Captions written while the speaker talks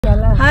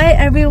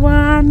Hi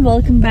everyone,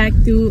 welcome back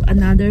to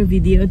another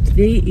video.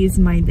 Today is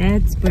my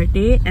dad's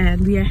birthday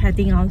and we are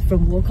heading out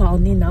from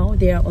Wokaoni now.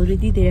 They are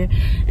already there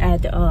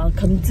at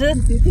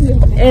Kamjut.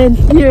 And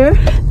here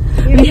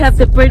we have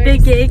the birthday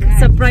cake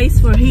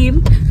surprise for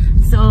him.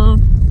 So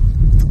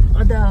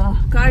the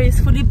car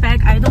is fully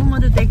packed. I don't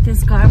want to take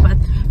this car, but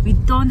we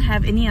don't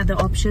have any other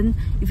option.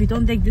 If we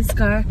don't take this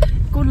car,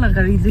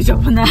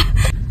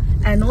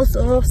 and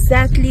also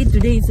sadly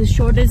today is the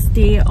shortest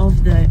day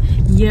of the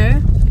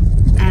year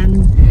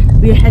and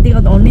we're heading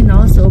out only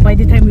now, so by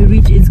the time we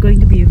reach it's going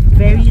to be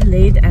very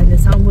late and the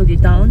sound will be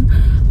down,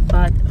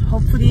 but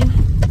hopefully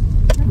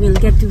we'll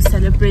get to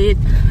celebrate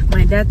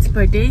my dad's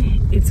birthday.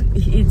 It's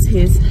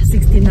his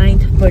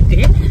 69th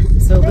birthday,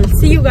 so we'll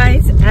see you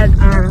guys at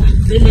our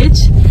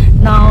village.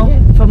 Now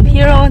from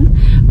here on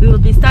we will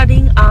be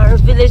starting our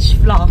village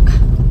vlog.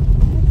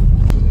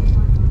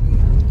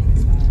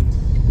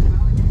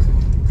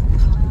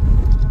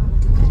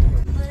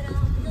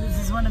 This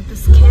is one of the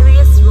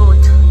scariest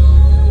roads.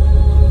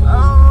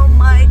 Oh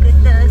my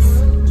goodness,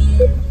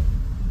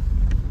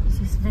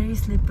 this is very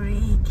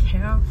slippery.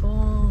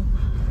 Careful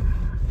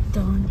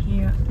down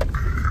here.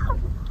 Ow.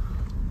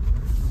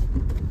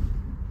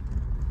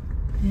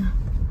 Yeah.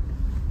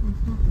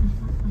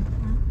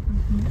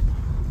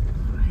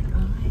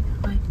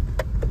 Alright.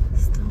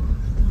 Slow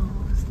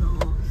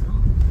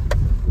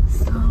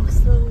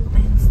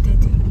and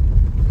steady.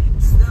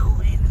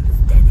 Slow and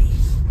steady.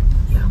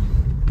 Yeah,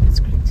 that's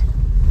great.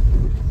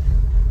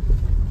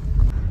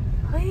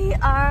 We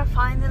are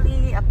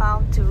finally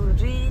about to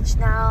reach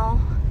now.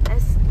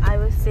 As I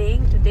was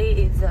saying, today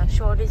is the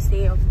shortest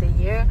day of the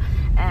year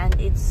and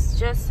it's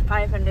just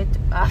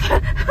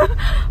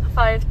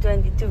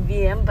 5:22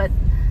 p.m. but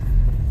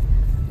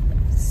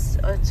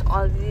it's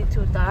already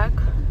too dark.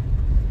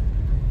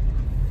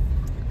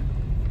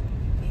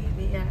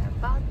 We are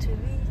about to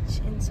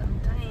reach in some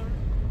time.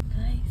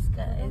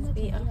 Guys,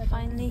 we are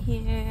finally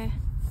here.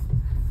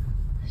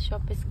 The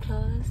shop is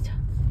closed.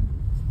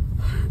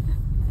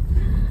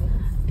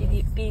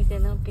 PVP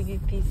no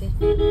PVP.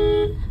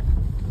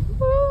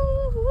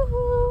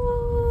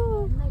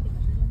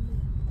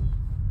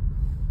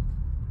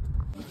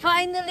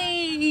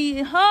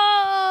 Finally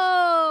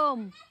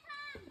home.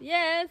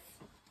 Yes.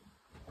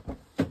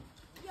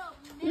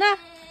 Nah.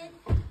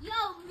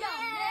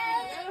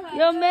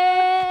 Yo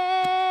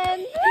man.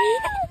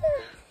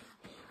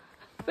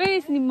 Where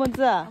is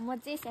Nimoza?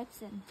 Mozi's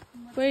absent.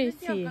 Where is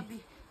he?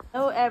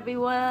 Hello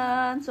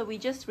everyone. So we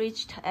just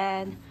reached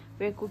and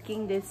we're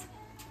cooking this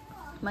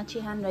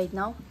machihan right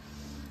now.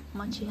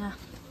 Machihan.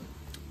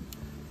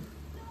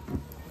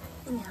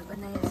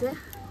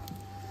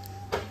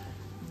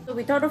 So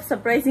we thought of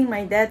surprising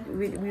my dad.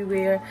 We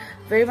were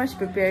very much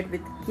prepared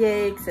with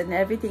cakes and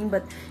everything,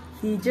 but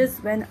he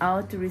just went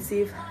out to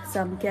receive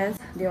some guests.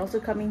 They're also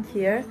coming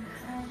here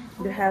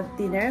to have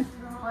dinner.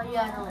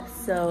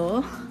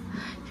 So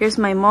here's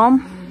my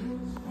mom.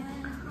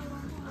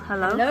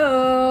 Hello.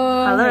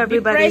 Hello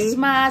everybody.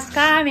 Christmas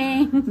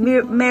coming.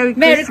 Merry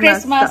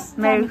Christmas.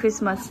 Merry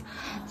Christmas.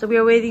 So we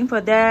are waiting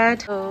for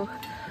that. So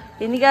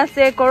ini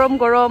kasi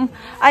gorom.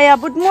 Aya,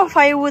 put more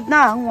firewood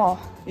na.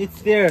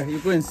 It's there. You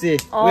can see.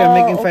 Oh, we are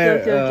making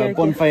okay.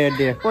 bonfire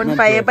there.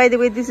 Bonfire. By the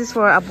way, this is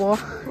for Abo.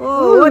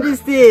 Oh, what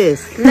is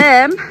this?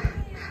 Lamb.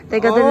 They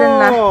got the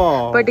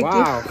birthday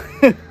wow.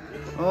 gift.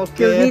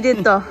 Okay. You need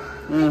it though.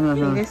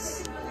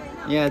 This.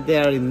 Yeah, they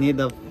are in need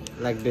of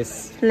like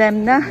this.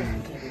 Lamb na.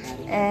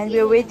 And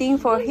we're waiting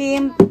for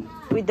him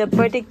with the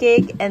birthday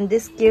cake and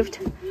this gift.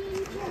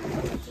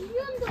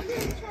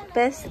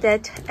 Best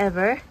dad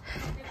ever.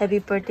 Happy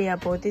birthday,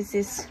 Abo. This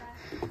is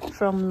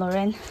from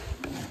Lauren.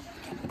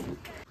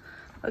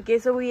 Okay,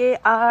 so we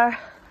are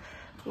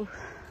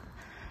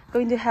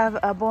going to have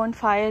a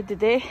bonfire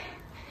today.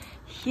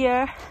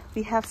 Here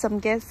we have some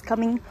guests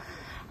coming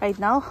right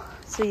now.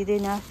 So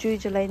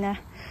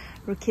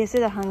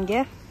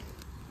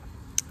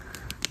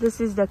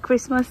this is the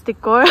Christmas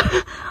decor.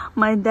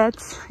 My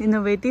dad's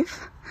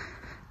innovative.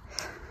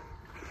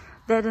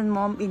 Dad and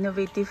mom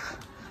innovative.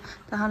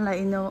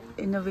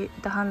 Innovate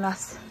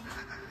last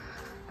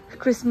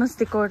Christmas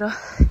decor.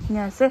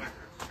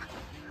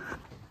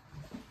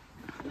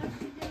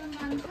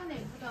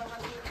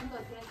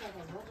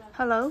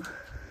 Hello.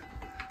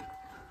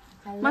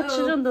 Much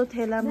정도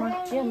되나 뭐?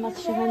 Yeah,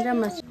 much hundred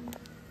much.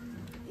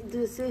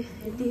 दूसरे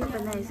दी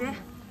बनाए से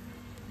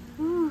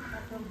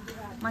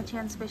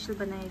मच्छियाँ special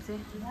बनाए से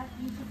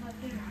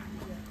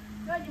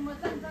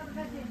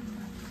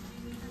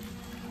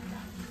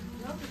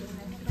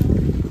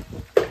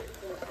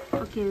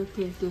okay.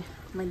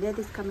 My dad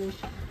is coming.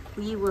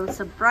 We will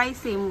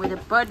surprise him with a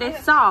birthday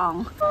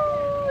song.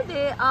 Oh,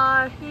 they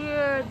are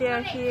here.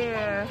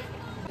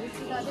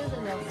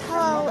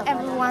 Hello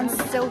everyone,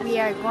 so we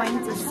are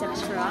going to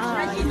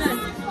surprise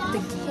the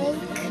cake.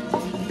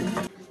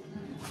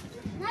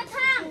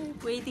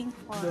 Waiting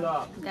for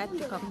dad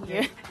to come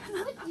here.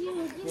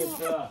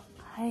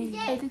 Hi,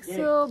 I look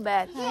so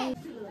bad. Hi.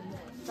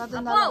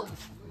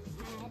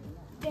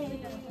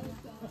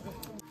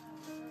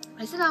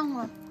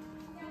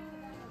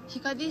 ヒ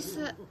カで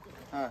す。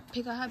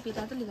 배가 합이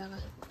다들리다가.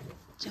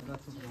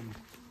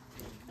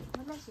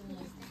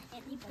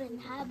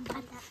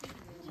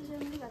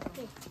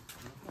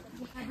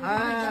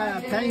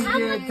 Thank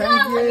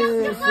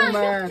you so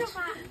much.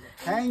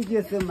 Thank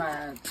you so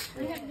much.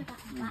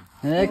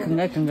 네,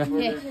 큰가.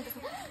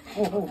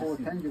 Oh,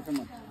 thank you so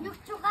much.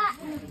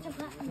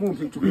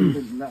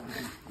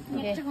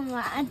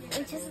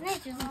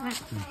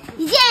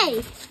 이제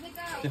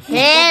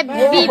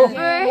happy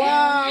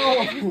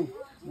birthday.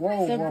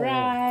 Wow.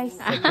 Surprise!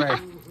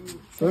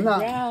 Sona.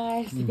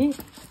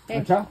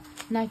 Acha.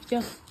 Knife jo.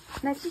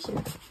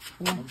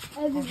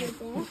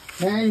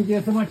 Thank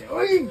you so much.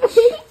 Oi.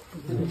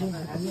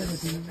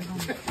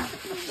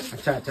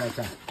 Acha.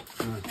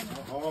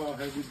 Oh,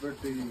 happy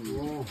birthday.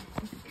 Oh.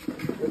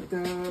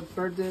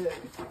 Birthday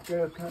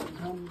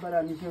come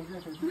barani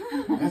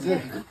This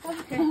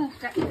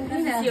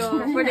is your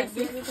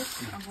birthday gift.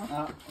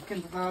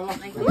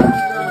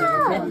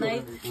 At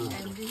night.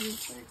 And this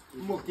is...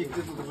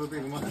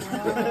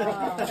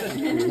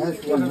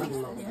 Nice one.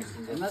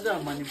 Another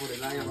money for the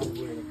lion.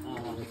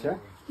 Acha.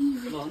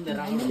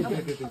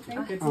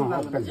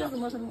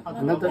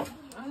 Another.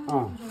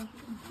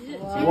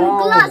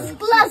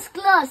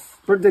 Close.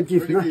 Birthday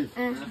gift, no?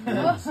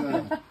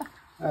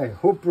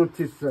 Who brought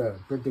this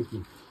birthday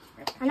gift?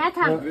 하나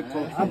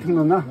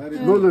No.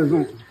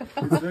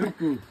 Very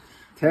good.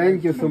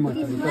 Thank you so much.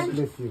 God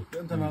bless you.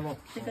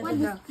 What is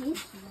this?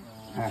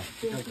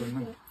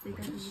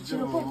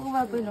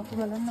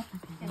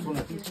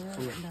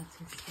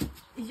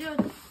 Is your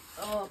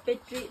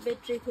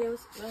battery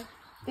tails?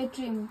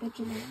 배터리.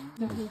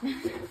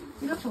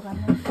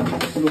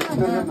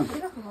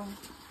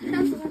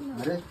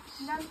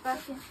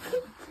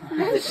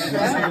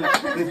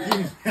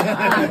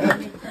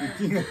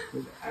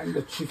 I'm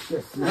the chief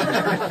guest.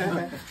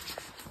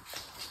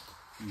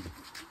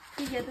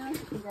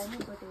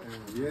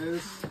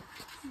 Yes.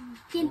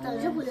 캔들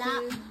줘볼라.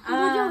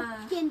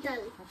 캔들.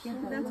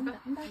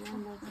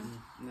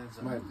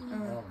 Smile.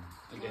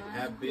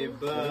 Happy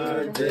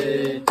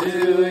birthday to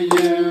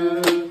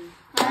you.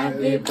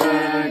 Happy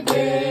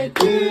birthday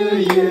to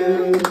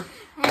you.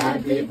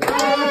 Happy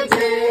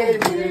birthday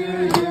to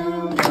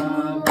you,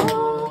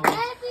 Babu.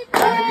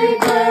 Happy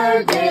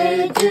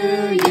birthday to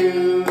you.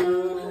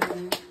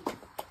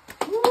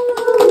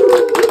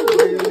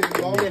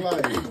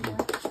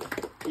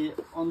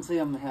 On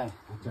xem này.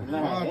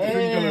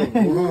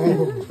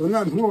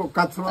 너는 뭐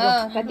같이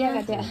와.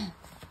 가디야.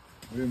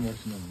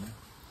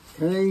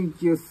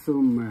 Thank you so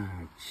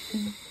much.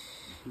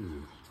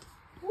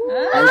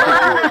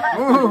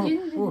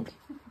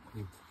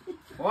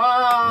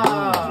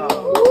 Wow.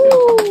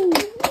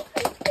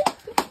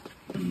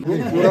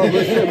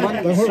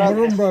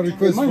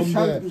 Request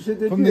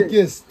from the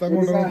guest.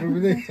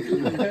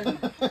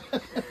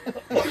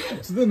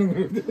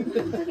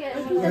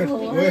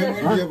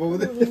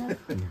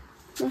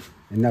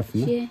 Enough,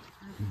 no?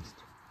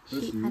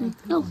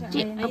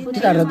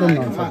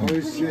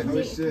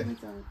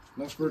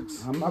 Last words.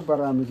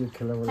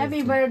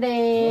 Happy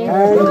birthday.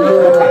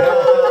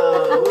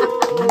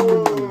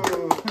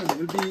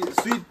 Will be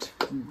sweet.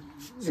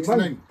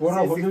 69.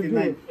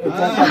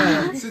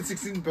 Sweet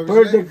 16.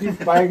 birthday gift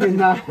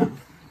발견나.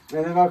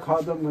 내가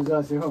가도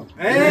먼저하세요.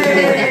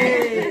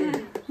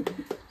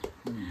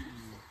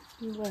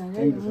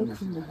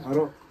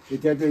 바로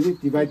이때까지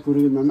디바이드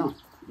부르겠나?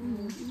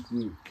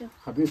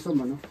 가비서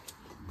뭐나?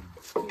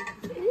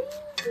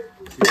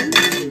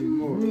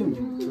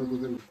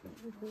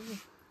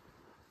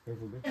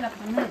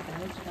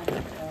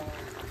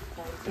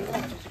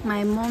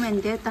 My mom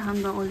and dad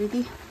हम लोग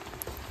already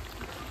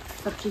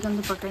सब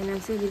chicken तो पकाना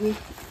से भी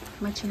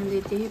मछली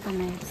देते ही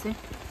बनाए से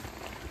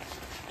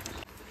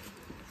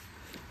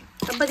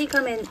somebody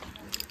come and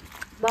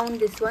bound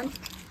this one.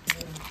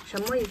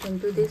 Shamo, you can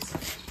do this.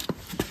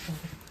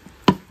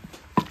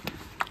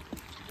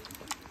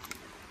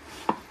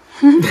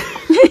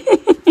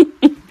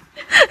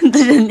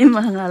 तुझे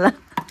महंगा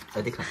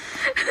दिखा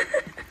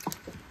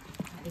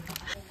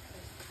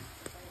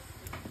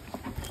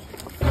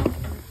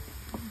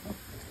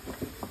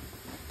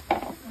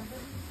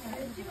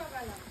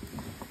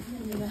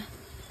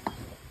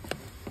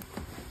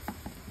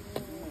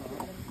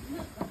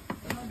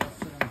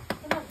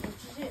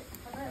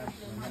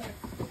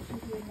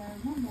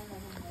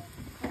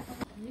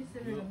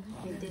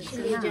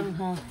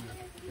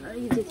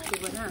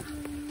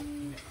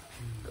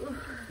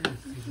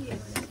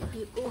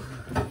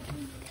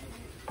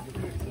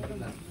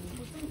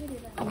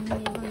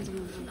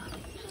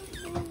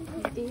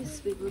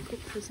This we will cook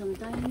for some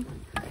time.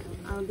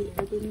 I'll be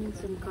adding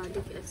some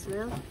garlic as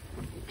well.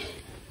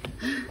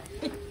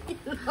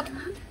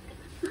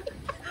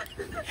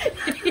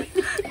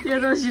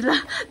 Rosila,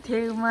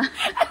 Tegma.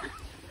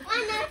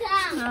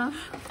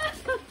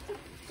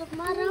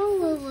 Tomorrow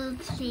we will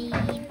play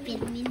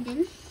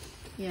badminton.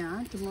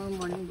 Yeah, tomorrow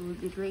morning we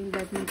will be playing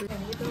badminton.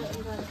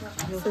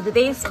 So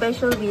today's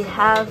special, we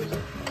have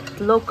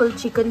local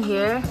chicken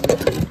here.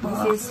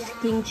 This is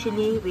king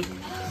chili with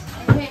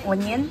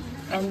onion,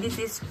 and this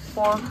is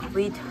pork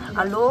with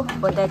alo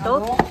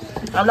potato,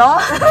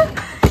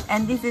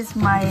 And this is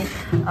my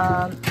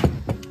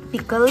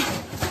pickle.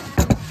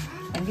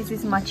 And this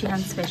is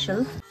Machihan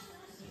special.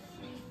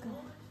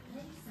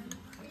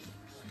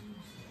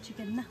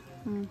 Chicken na.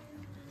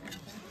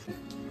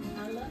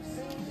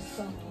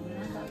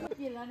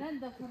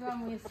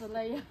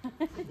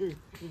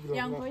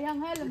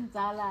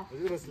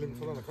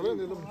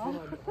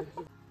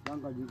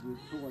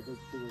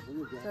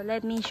 So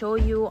let me show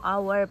you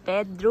our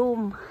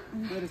bedroom.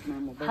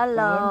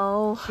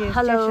 Hello.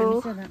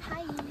 Hello.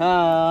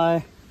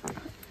 Hi.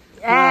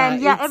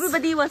 And yeah,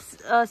 everybody was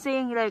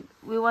saying like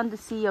we want to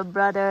see your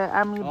brother,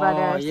 army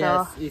brother.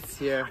 yes, So it's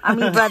here.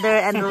 army brother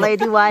and the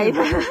lady wife.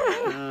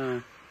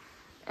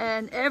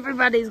 And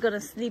everybody is gonna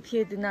sleep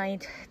here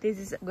tonight. This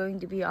is going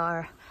to be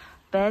our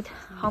bed.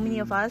 How many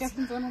of us?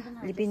 It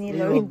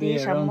will be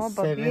around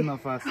 7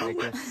 of us, I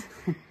guess.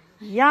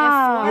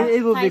 Yeah,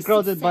 It will be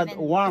crowded but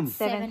warm.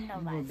 seven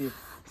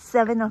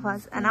of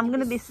us, and I'm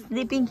gonna be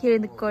sleeping here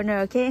in the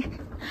corner. Okay,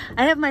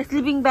 I have my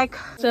sleeping bag.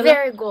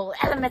 Very good.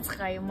 Elements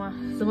kayo mo.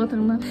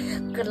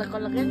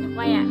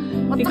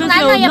 Because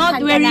you're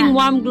not wearing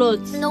warm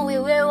clothes. No, we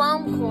wear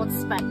warm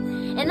clothes, but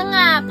you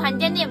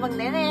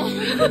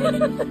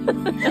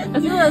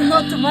will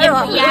know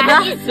tomorrow.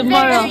 Yeah, it's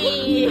Tomorrow.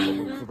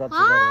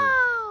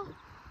 Wow.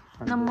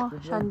 Namo,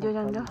 shanjo.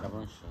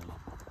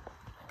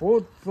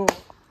 보통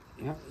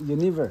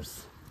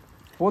유니버스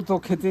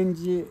보통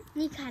캐든지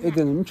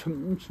애들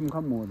엄청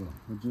감모도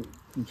아주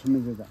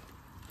엄청나다.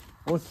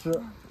 also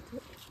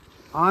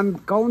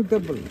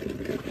uncountable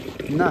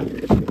나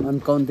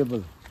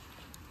uncountable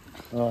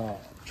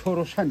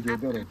초로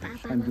산조대로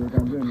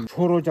산조장면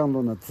초로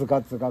장도나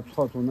지가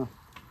초도나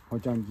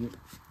어쩐지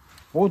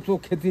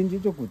보통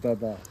캐든지 저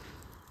구다다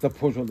저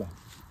포쇼다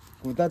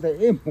구다다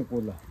에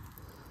먹고라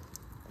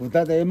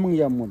구다다 에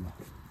먹야 몰라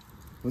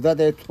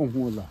구다다 에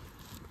총몰라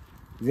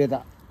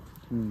Zeda.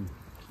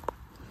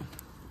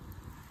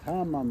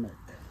 Tamam.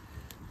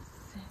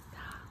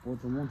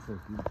 Zeda,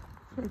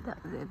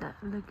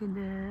 look at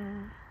the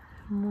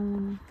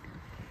moon.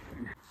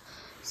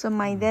 So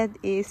my dad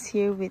is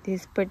here with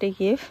his birthday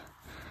gift.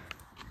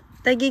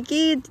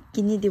 Tagiki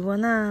kini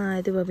dibona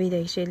ito babi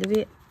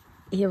actually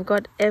he have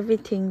got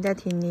everything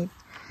that he need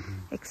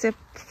except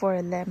for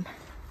a lamp.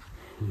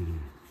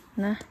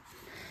 Nah.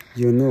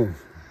 You know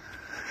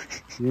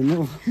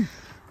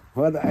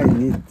what I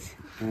need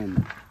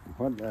and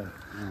what I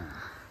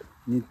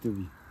need to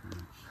be.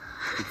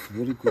 It's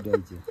very good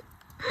idea.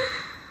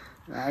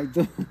 I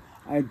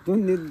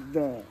don't need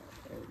the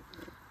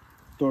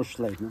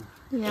torchlight. No?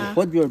 Yeah.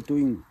 What you are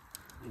doing,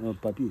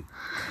 Papi?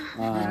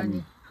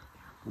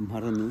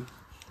 Maharani.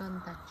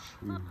 Don't touch.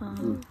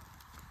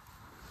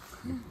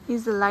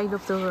 He's the light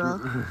of the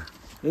world.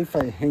 If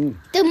I hang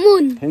The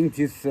moon.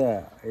 this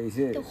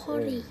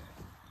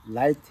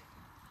light,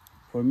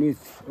 for me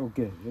it's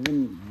okay.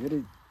 Even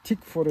very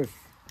thick forest,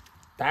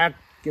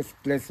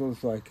 darkest place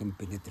also I can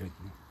penetrate.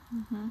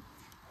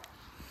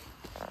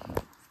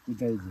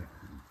 Good idea.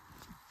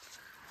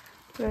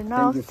 We're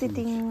now Thank you so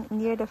sitting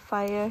near the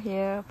fire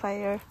here,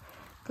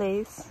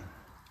 fireplace.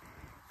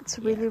 It's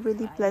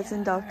really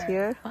pleasant out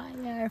here.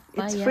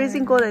 It's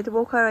freezing cold at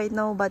Boca right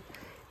now, but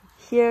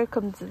here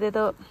comes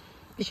the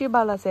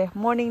Shibalase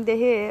morning de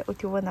here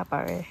utiwana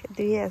pare.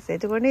 Do you say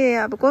to go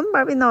near Abcon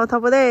Barbino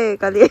top of the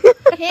Kali?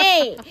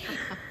 Hey,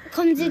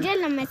 come to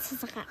get a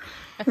message.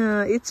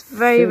 It's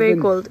very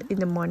cold in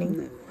the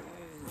morning.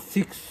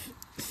 6,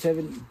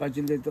 7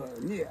 bajilito.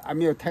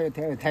 I'm your tiger.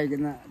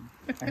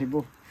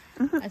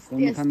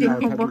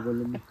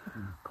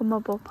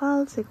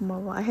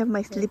 I have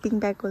my sleeping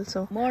bag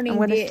also. I'm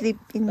gonna sleep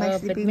in my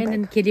sleeping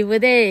bag.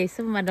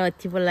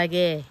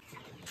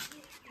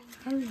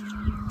 Hello.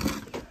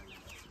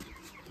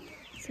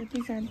 So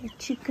these are the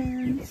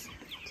chickens.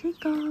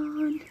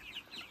 Chicken.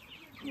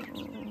 Oh.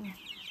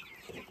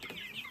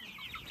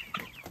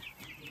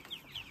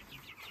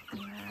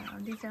 Wow,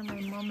 these are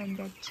my mom and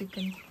dad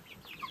chicken.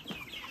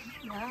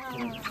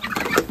 Wow.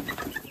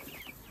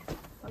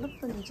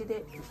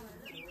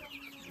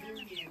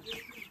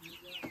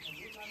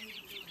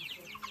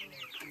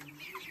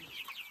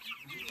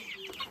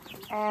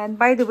 And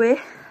by the way,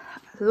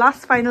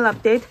 last final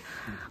update,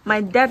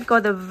 my dad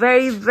got a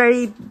very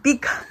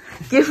big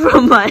gift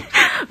from my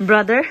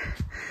brother.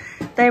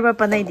 Taiba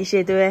panay di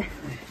siya doon.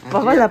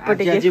 Baba lapor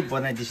de gift.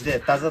 panay di siya.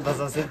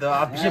 Taza se do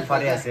apishi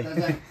pare ase.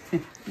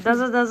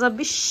 Daza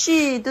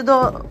bishi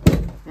tudo.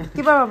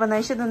 Kiba ba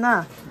panay siya doon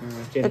na.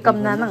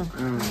 Ekam na nang.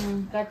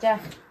 Kacha.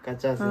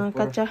 Kacha.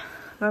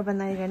 Ba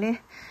panay gani.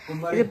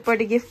 Lapor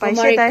de gift pa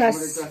siya tayo.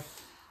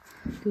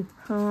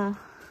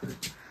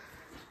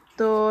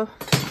 So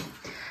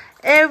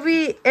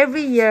every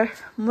year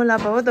mula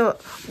pa to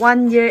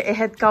 1 year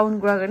ahead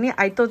count gani.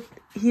 I thought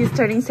he is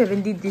turning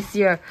 70 this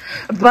year,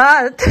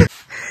 but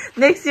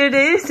next year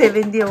there is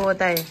 70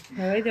 hota hai.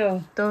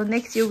 So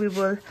next year we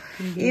will,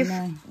 if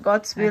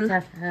God's will,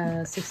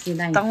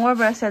 69. tangwa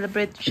ba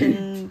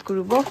celebration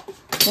kurubo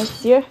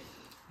next year.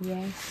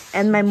 Yes.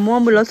 And my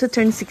mom will also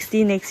turn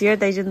 60 next year.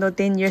 There's no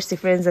 10 years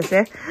difference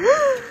ase.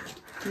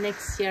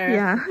 Next year.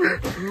 Yeah.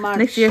 March.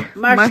 Next year,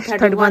 March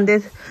 31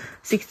 days.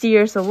 60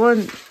 years old.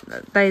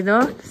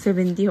 Tayo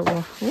 70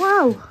 old.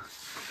 Wow.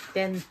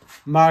 Then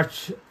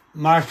March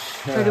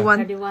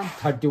 31.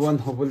 31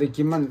 hopefully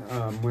kiman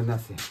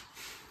monase.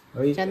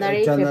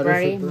 January,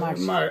 February, March.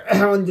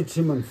 Only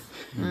 3 months.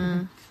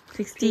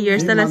 60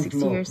 years, 3 tala months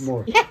 60 years.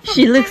 more.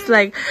 She looks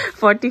like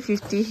 40,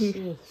 50.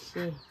 She.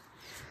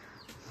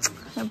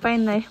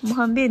 Fine, nai.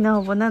 Mohambi na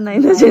hobo na nai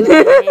na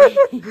jene.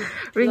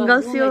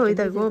 Wrinkles yo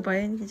ita go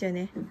bayan ki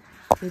jene.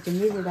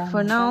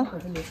 For now,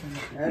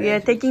 we are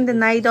taking the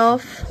night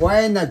off.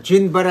 Why na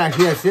chin bara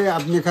here se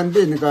apne khan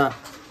be nika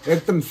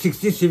ekdam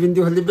 60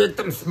 70 holi be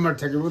ekdam smart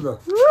thakibo.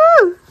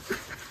 Woo!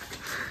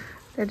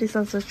 That is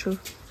also true.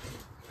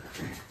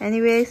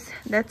 Anyways,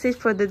 that's it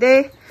for the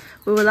day.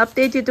 We will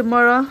update you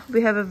tomorrow.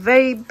 We have a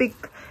very big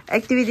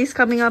activities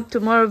coming up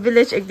tomorrow,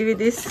 village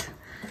activities.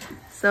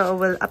 So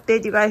we'll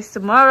update you guys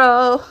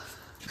tomorrow.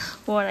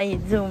 What are you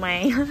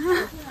doing?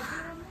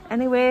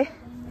 Anyway,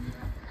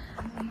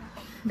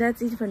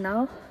 that's it for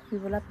now. We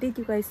will update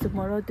you guys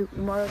tomorrow.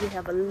 Tomorrow we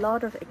have a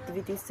lot of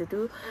activities to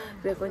do.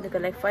 We are going to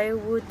collect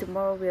firewood.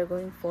 Tomorrow we are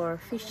going for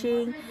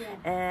fishing,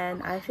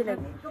 and I feel like,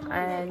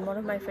 and one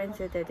of my friends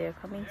said that they are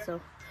coming,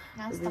 so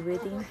we'll be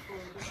waiting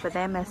for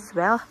them as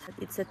well.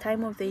 It's a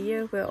time of the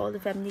year where all the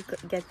family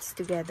gets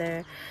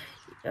together,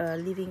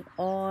 leaving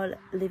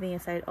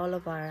aside all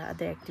of our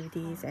other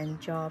activities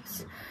and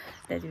jobs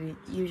that we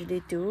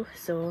usually do.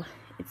 So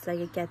it's like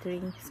a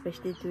gathering,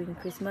 especially during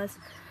Christmas.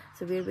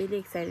 So we're really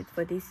excited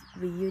for this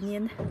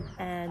reunion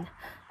and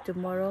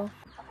tomorrow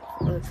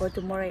for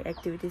tomorrow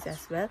activities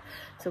as well.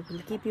 So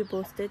we'll keep you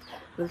posted,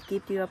 we'll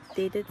keep you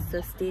updated,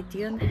 so stay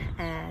tuned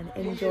and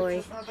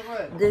enjoy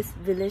this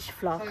village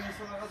vlog.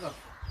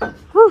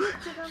 Woo!